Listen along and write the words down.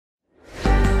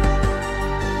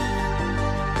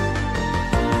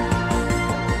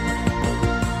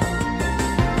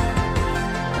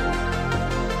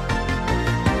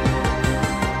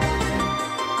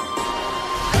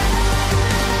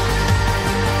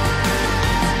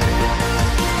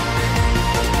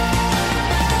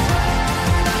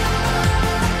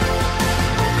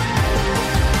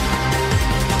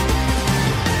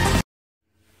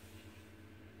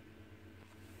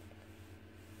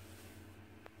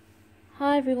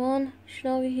Hi everyone,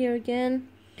 Shinobi here again.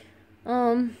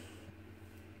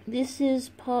 This is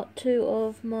part 2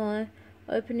 of my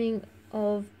opening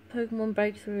of Pokemon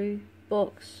Breakthrough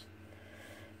box.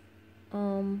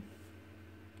 I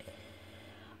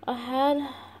had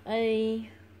a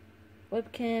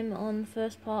webcam on the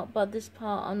first part, but this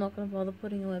part I'm not going to bother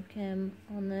putting a webcam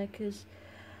on there because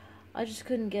I just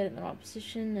couldn't get it in the right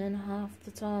position, and half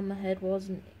the time my head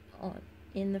wasn't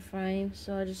in the frame,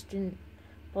 so I just didn't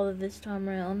bother this time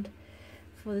around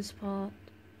for this part,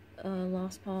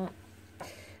 last part.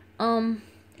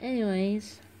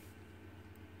 Anyways,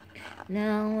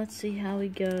 now let's see how we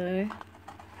go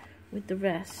with the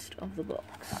rest of the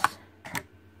box.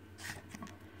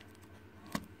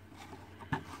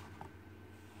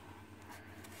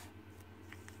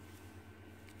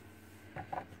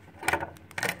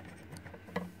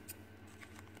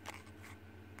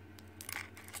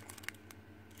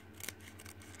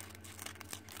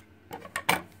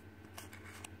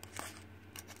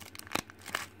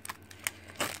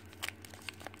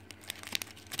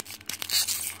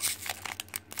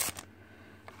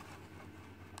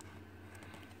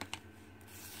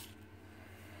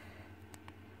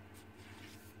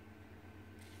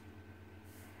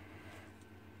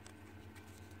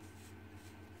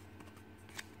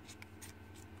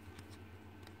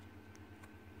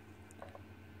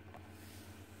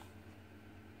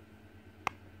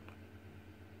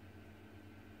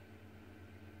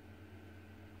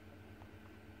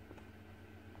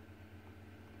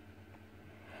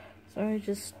 Sorry,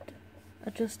 just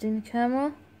adjusting the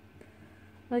camera.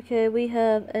 Okay, we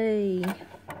have a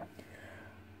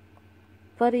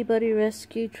Buddy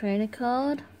Rescue Trainer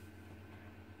card,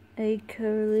 a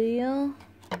Corellia,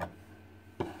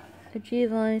 a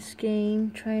Giovanni Scheme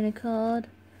Trainer card,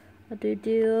 a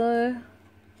Doduo,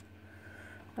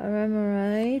 a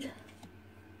Remoraid,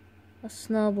 a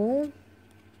Snubbull,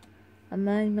 a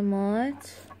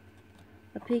Magnemite,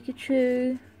 a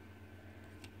Pikachu,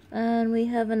 and we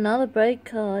have another break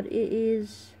card. It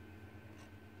is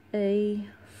a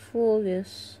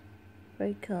Florges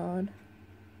break card.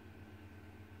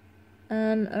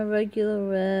 And a regular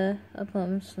rare, a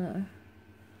Pumicener.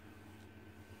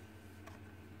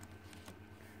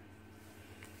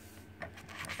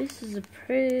 This is a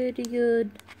pretty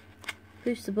good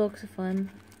booster box, if I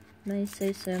may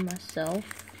say so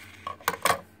myself.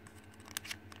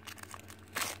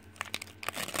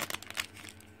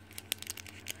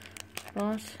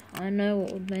 But I know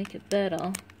what would make it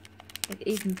better, like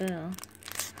even better,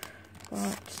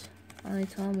 but only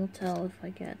time will tell if I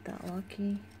get that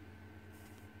lucky.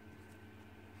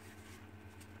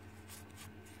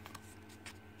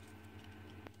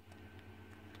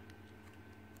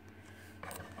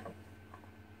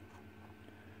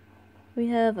 We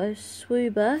have a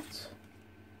Swoobat,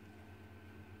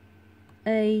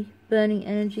 a Burning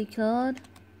Energy card,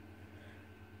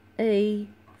 a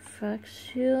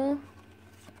Fraxure,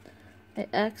 a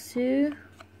Axew,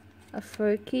 a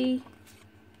Froakie,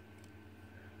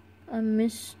 a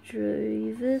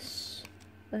Misdreavus,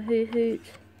 a Hoothoot,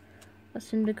 a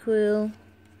Cyndaquil,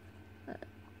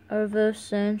 a Reverse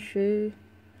Sandshrew,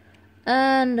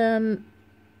 and a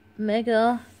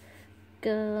Mega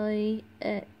Guy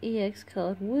EX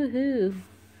card. Woohoo!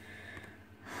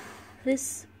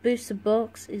 This booster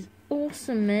box is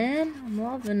awesome, man. I'm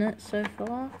loving it so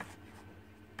far.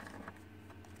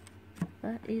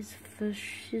 That is for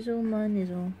shizzle my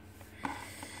nizzle.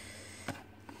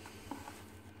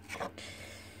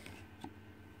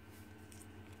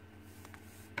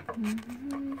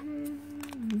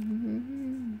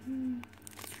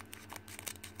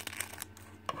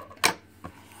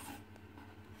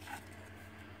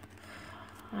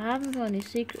 I haven't got any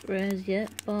secret rares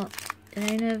yet, but it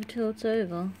ain't over till it's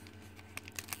over.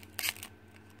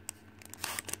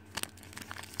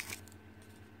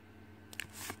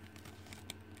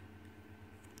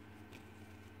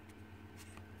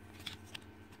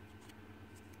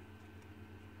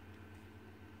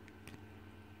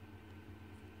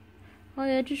 Oh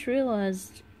yeah, I just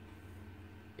realised,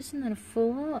 isn't that a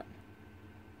full art?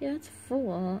 Yeah, it's a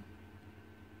full art.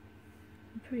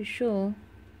 I'm pretty sure.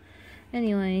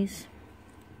 Anyways,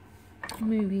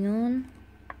 moving on.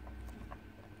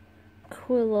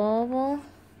 Quilava,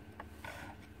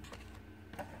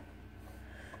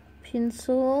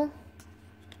 Pinsir,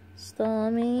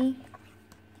 Starmie,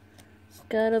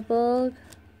 Scatterbug,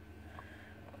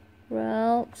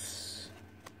 Routes,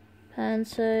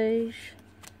 Pansage,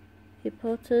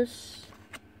 Hippopotas,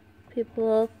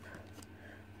 Piplup,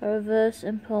 a Reverse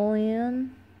Empoleon,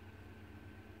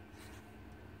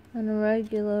 and a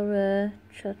regular rare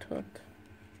Chatot.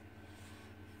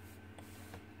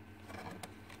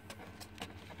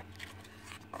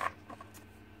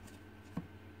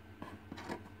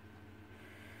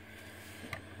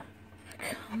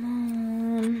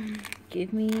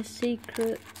 Give me a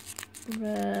secret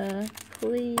rare,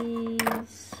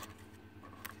 please.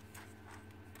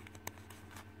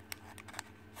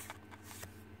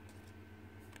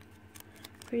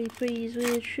 Pretty please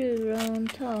with sugar on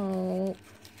top.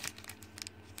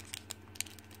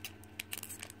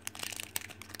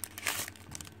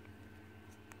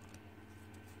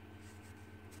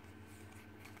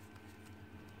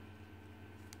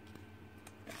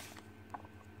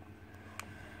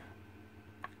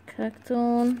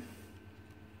 Cacturne,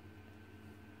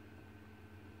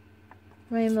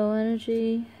 Rainbow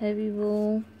Energy, Heavy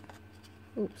Ball,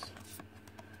 oops,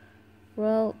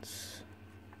 Ralts,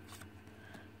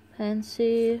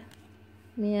 Pansear,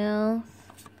 Meowth,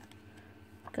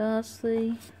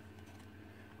 Ghastly,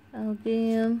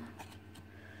 Algium,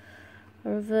 a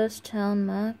reverse town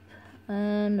map,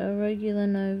 and a regular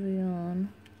Novion.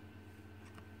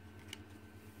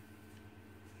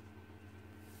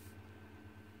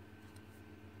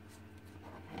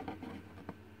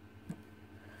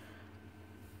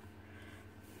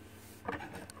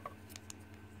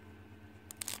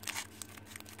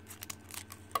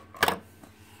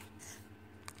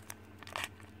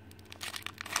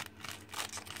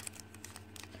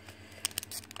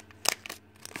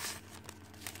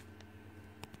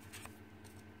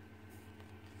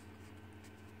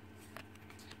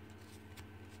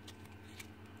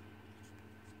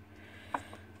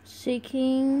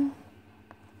 Seeking,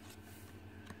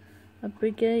 a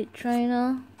Brigade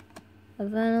Trainer, a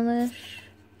Vanillish,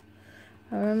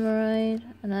 a Remoraid,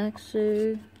 an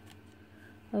Axew,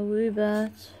 a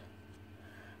Woobat,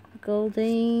 a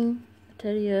Goldeen, a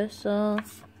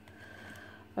Teddiursa,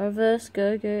 a reverse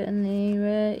Go-Go, and the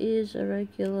rare is a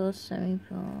regular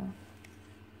Semipower.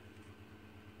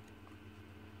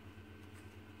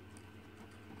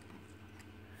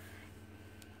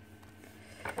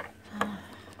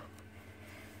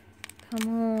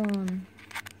 Come on.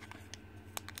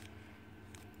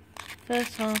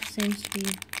 First half seems to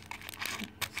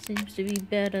be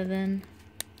better than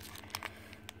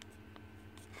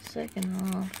second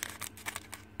half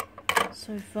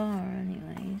so far,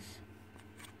 anyways.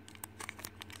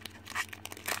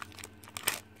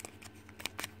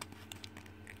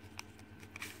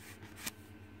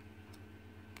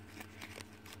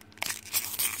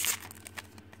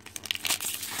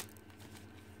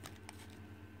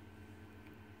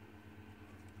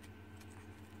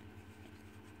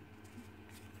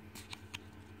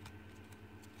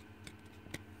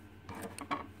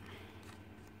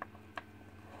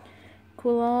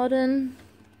 Quilladin,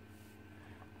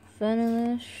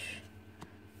 Vanillish,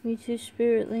 Mewtwo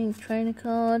Spirit Link Trainer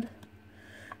Card,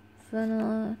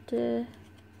 Vanillite,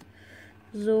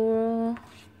 Zora,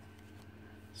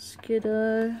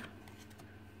 Skiddo,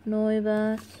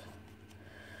 Noibat,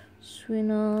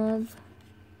 Swinub,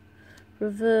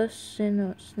 Reverse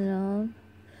Sinnoh,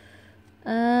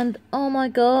 and oh my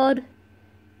god,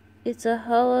 it's a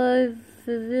Hollow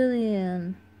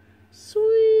Pavilion. Sweet!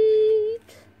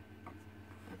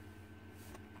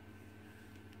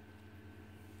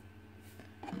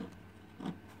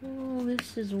 Oh,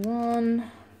 this is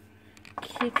one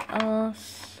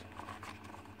kick-ass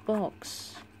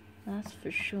box, that's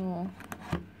for sure.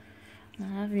 I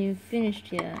haven't even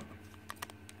finished yet.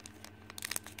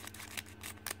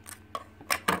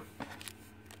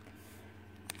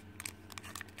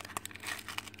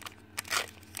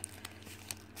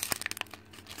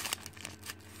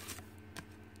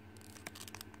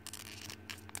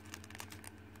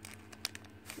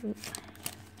 Oop.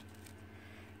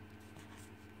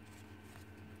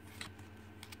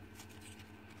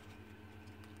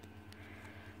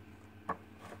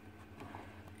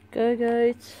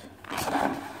 Go-Goat.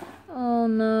 Oh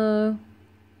no.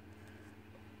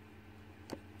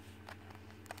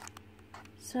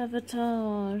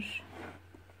 Sabotage.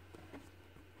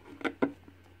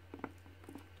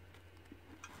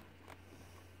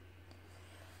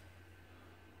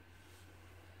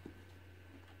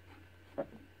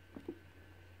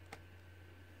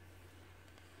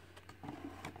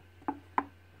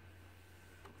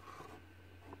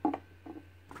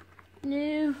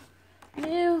 No.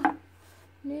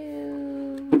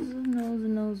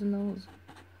 Nose.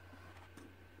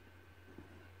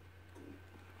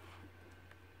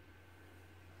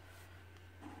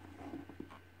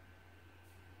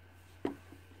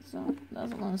 So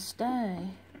doesn't want to stay.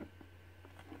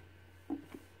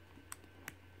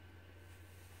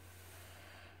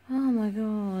 Oh my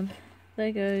god.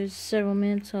 There goes several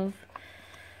minutes of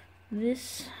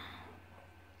this.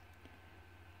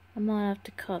 I might have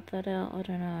to cut that out, I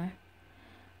don't know.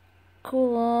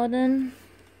 Quilladin,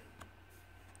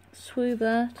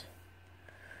 Swoobat,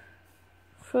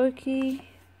 Croaky,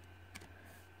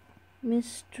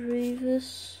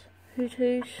 Misdreavus, Hoot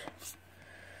Hoot,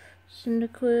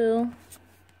 Cyndaquil,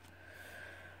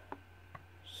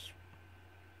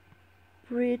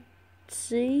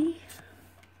 Spritzy,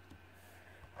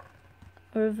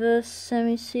 a reverse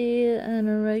Semi-Seer, and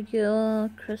a regular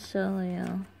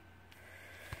Cresselia.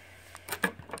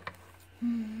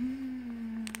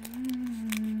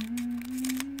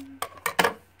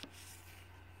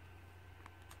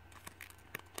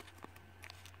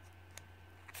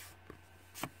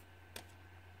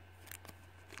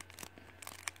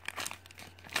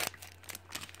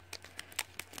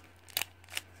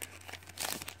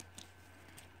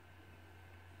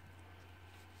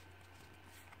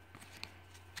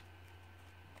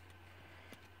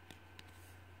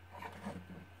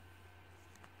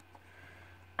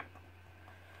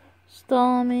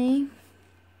 Starmie,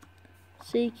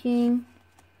 Seeking,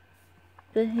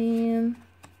 Behem,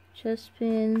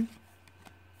 Chespin,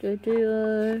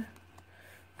 Doduo,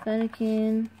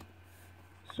 Fennekin,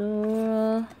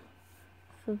 Zora,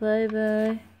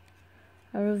 Fabebe,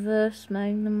 a reverse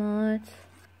Magnemite.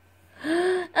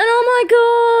 And oh my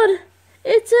god!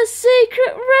 It's a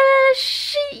secret rare!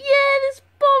 Shit, yeah, this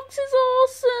box is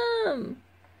awesome!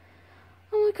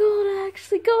 Oh my god, I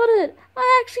actually got it!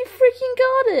 I actually freaking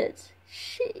got it!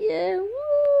 Shit, yeah,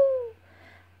 woo!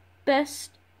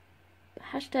 Best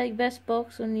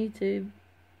box on YouTube.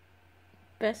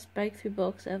 Best breakthrough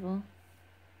box ever.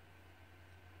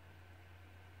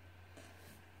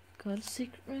 Got a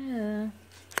secret rare.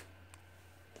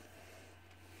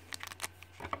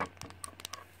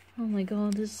 Oh my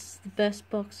god, this is the best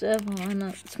box ever. I know,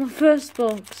 it's my first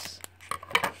box.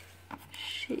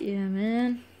 Shit, yeah,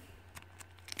 man.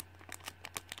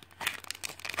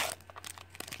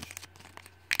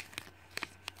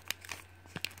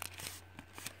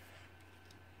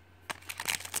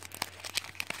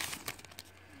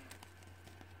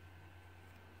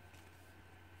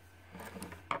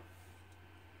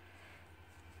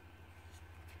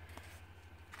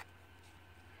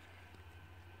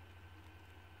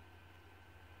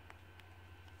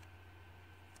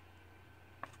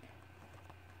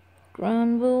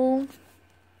 Granville,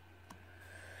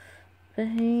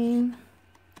 Behem,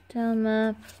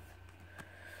 Downmap,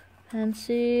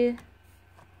 Pansear,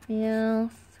 Meowth,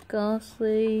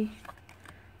 Ghastly,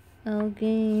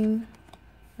 Elgame,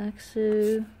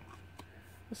 Axu,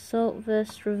 Assault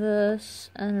Vest Reverse,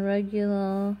 and a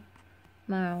regular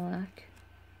Marowak.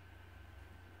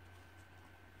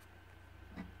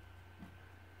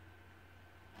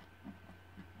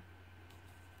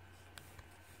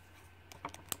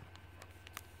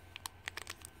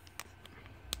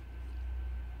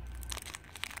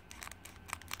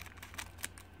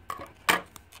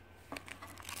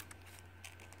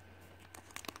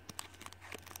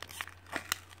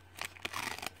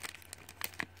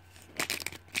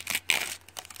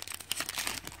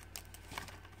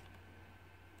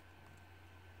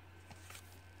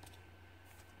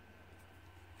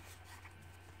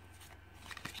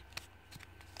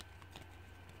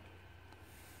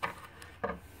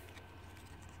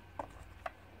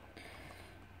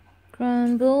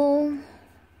 Granbull,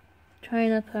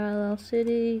 Trainer Parallel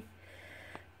City,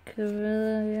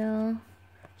 Corellia,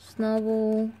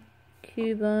 Snubble,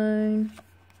 Cubone,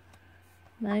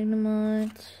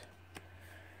 Magnemite,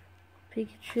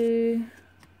 Pikachu,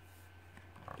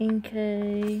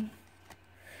 Inkay,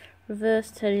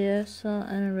 Reverse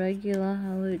Teddiursa, and a regular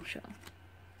Hawlucha.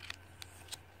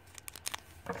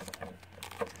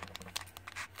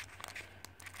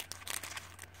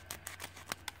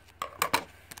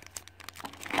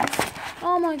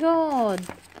 Oh my god!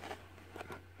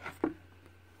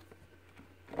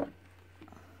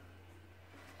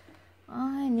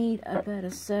 I need a better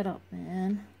setup,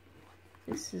 man.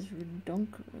 This is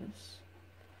redonkulous.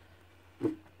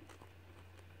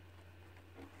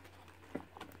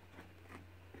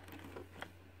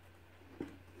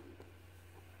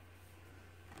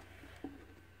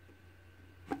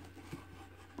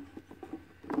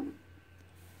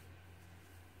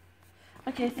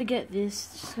 Okay, forget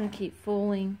this. It's just gonna keep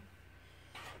falling.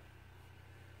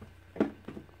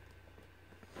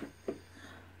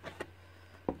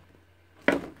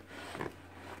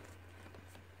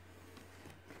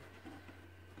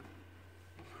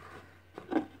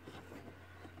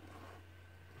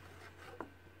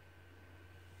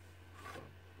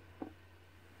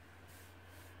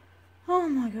 Oh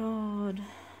my god.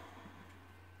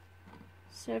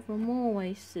 Several more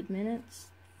wasted minutes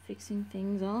fixing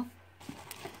things up.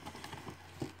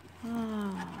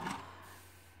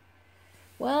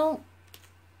 Well,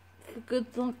 for good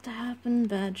luck to happen,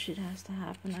 bad shit has to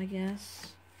happen, I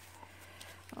guess.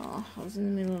 Oh, I was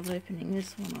in the middle of opening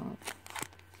this one up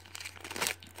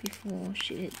before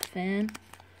shit hit the fan.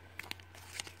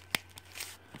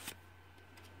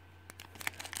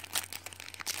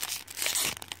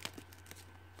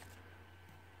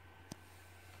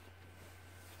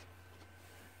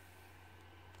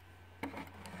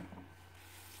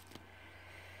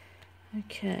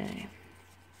 Okay.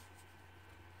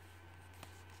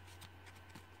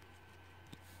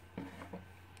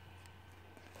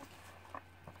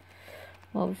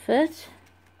 Boba Fett,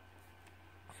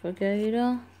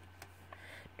 Frigata,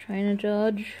 Trainer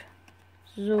Judge,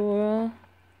 Zora,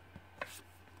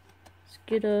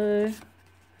 Skiddo,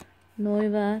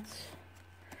 Noivat,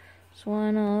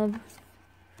 Swinub,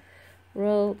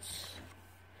 Ralts,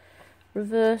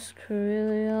 Reverse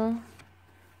Corellia,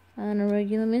 and a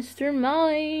regular Mr.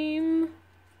 Mime.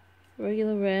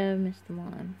 Regular rare Mr.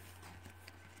 Mime.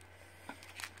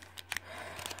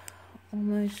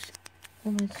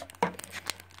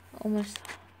 Almost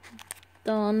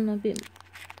done. A bit,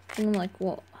 I think I'm like,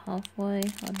 what, halfway?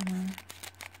 I don't know.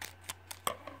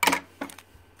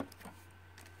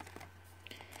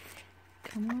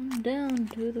 Come on down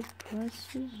to the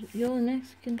prices. Your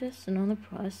next contestant on The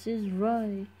Price is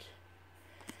Right.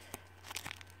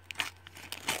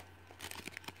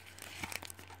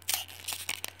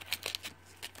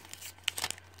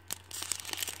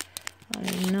 I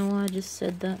don't even know why I just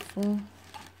said that for,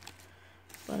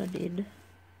 but I did.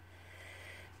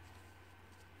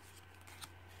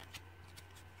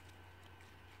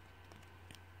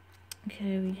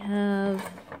 Okay, we have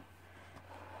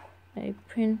a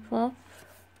Prinplup,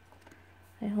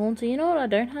 a Haunter. You know what I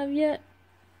don't have yet?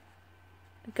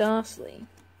 A Ghastly.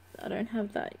 I don't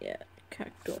have that yet.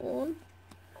 Cacturn,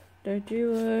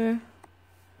 Doduo,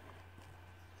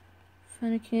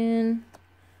 Fennekin,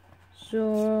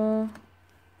 Zora,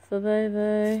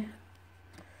 Fabobo,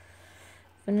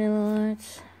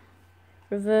 Vanillite,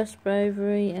 Reverse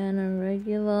Bravery, and a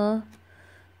regular.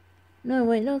 No,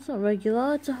 wait, no, it's not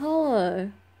regular. It's a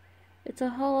holo. It's a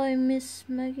holo Miss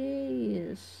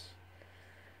Maggie's.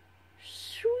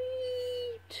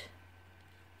 Sweet.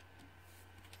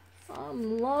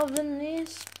 I'm loving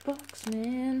this box,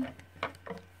 man.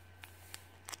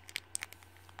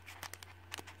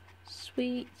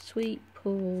 Sweet, sweet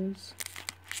pulls.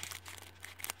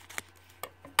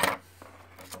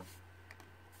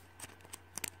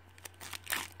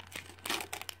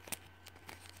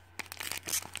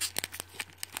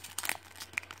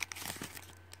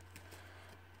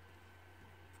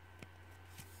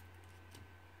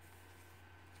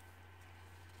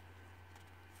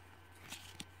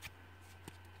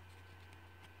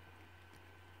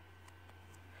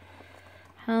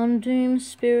 Houndoom,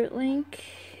 Spirit Link,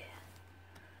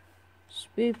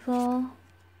 Spooper,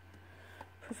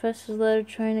 Professor's Letter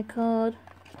Trainer Card,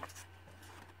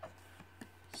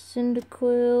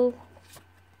 Cyndaquil,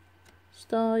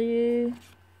 Staryu,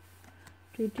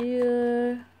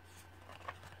 Doduo,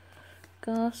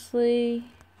 Ghastly,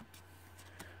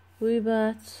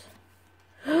 Woobat.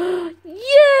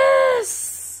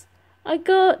 Yes! I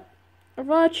got a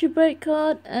Raichu break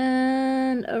card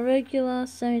and a regular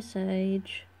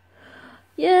Semi-Sage.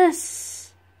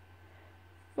 Yes!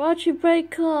 Raichu break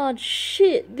card.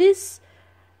 Shit, this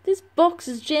box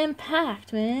is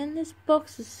jam-packed, man. This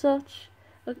box is such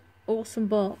an awesome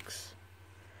box.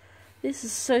 This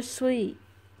is so sweet.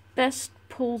 Best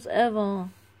pulls ever.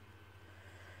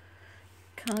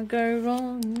 Can't go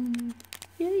wrong.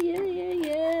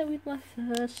 Yeah, with my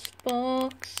first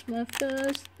box. My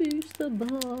first booster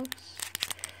box.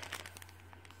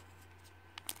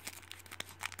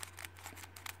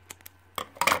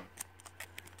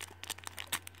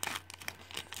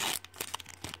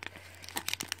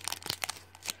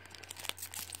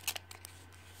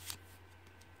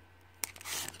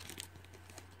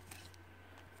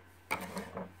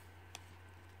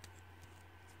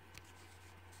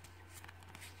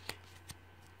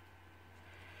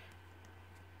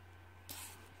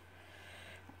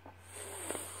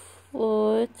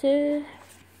 Water,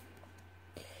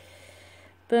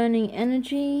 Burning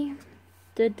Energy,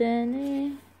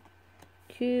 Dedenne,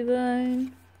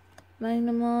 Cubone,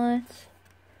 Magnemite,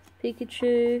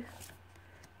 Pikachu,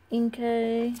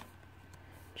 Inkay,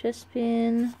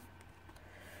 Chespin,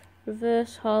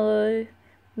 Reverse Holo,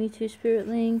 Mewtwo Spirit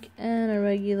Link, and a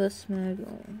regular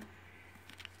Smeargle.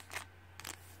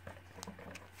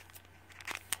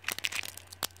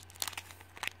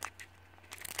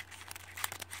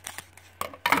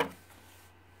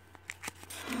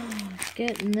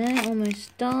 Getting there,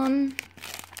 almost done.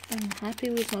 I'm happy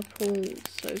with my pulls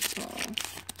so far.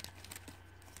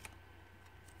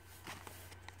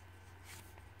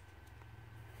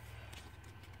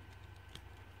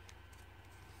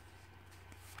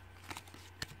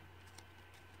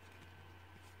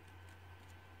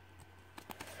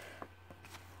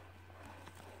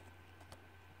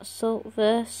 Assault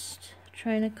Vest,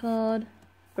 Trainer card,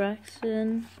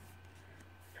 Braxton,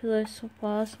 Pillow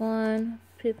Pass Line,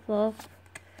 Piplup,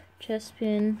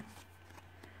 Chespin,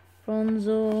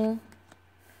 Bronzor,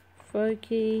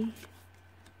 Froakie,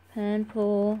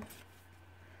 Panpour,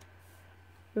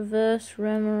 Reverse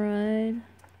Remoraid,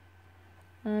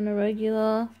 and a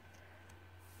regular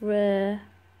rare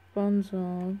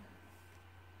Bronzor.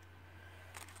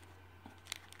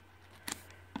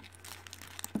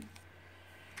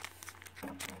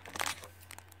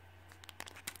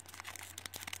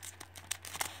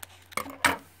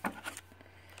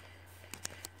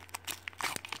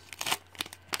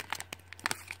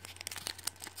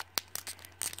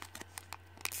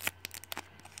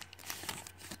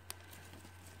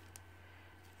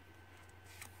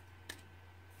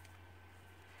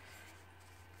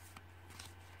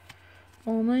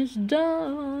 Almost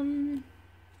done.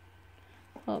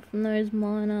 Apart from those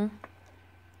minor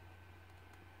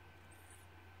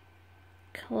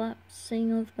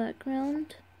collapsing of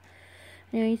background.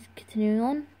 Anyways, continuing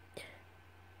on.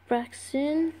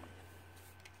 Braxton,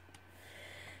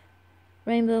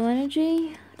 Rainbow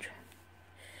Energy,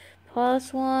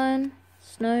 Parswine,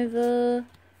 Snova,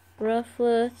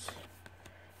 Rufflet,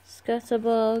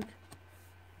 Scatterbug,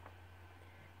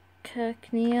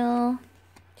 Cacnea,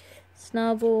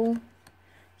 Snubble,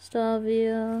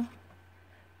 Starvia,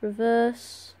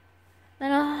 Reverse,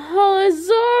 and a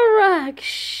Holozorak!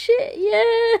 Shit,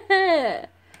 yeah!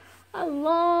 I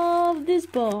love this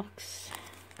box.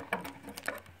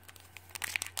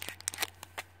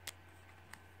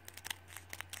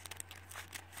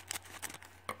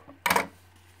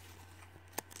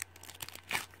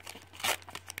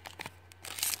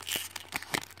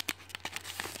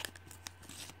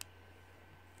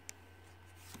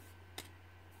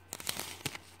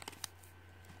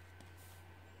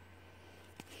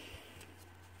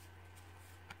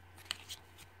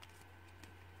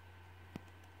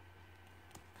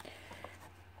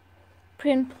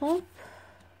 Prinplup,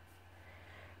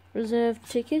 Reserve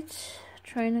Ticket,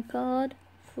 Trainer Card,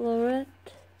 Floret,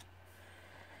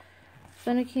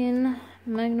 Fennekin,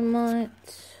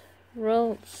 Magnemite,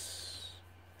 Ralts,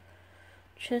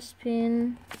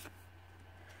 Chespin,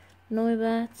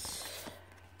 Noibat,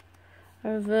 a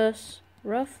Reverse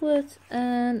Rufflet,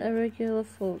 and a regular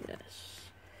Fulgus.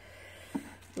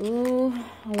 Ooh,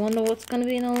 I wonder what's going to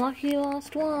be in the lucky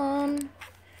last one.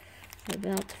 We're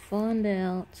about to find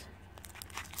out.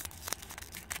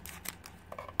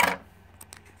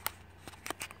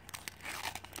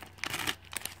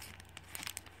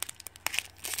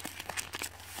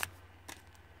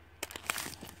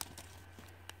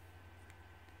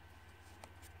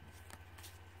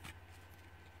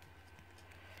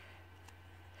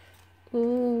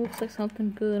 Ooh, looks like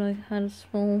something good. I had a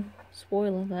small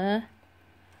spoiler there.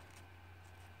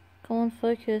 Come on,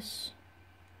 focus.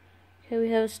 Okay, we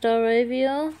have a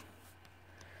Staravia,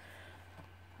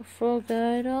 a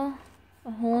Frogada,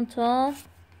 a Haunter,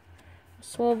 a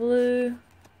Swablu,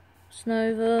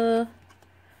 Snova,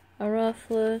 a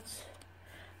Rufflet,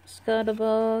 a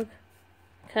Scatterbug,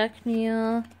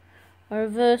 Cacnea, a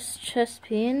Reverse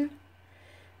Chespin,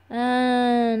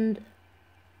 and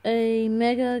a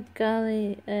Mega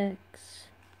Gallex.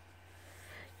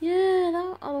 Yeah,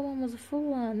 that other one was a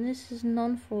full art, and this is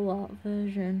non-full art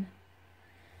version.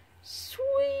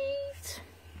 Sweet!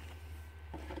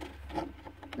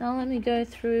 Now let me go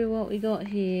through what we got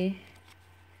here.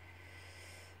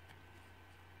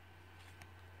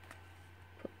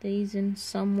 Put these in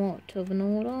somewhat of an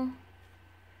order.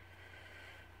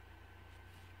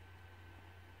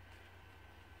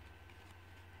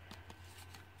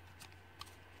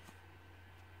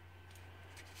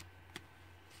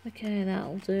 Okay,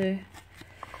 that'll do.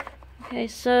 Okay,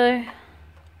 so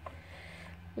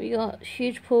we got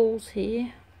huge pulls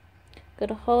here.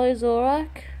 Got a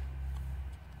Holozorak,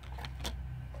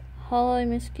 Holo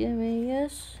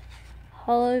Mischimegas,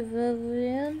 Holo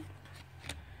Vivian,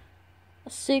 a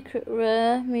secret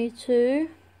rare Mewtwo,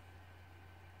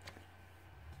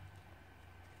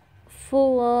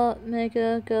 full art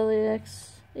Mega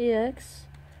Gallex EX,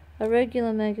 a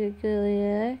regular Mega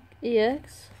Gallex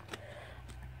EX,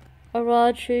 a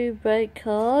Raichu break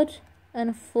card, and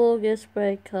a Fulgus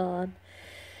break card.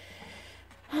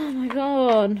 Oh my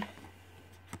god.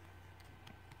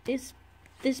 This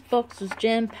box was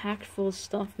jam-packed full of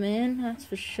stuff, man. That's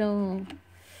for sure.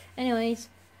 Anyways,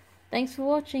 thanks for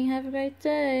watching. Have a great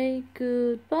day.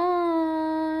 Goodbye.